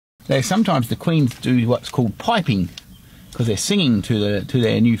sometimes the queens do what's called piping, because they're singing to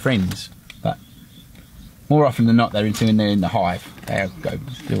their new friends. But more often than not, when they're in the hive, they'll go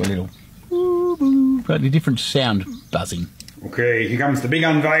do a little slightly different sound buzzing. Okay, here comes the big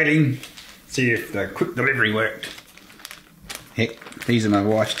unveiling. See if the quick delivery worked. Heck, these are my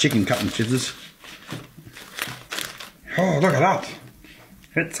wife's chicken cutting scissors. Oh, look at that.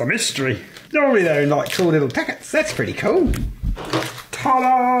 It's a mystery. Normally they're in like cool little packets. That's pretty cool.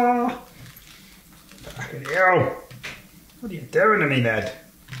 Ta-da! Yo, what are you doing to me, lad?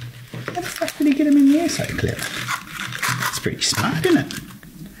 How the fuck did he get them in there so clever? It's pretty smart, isn't it?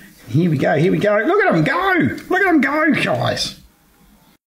 Here we go, here we go. Look at them go! Look at them go, guys!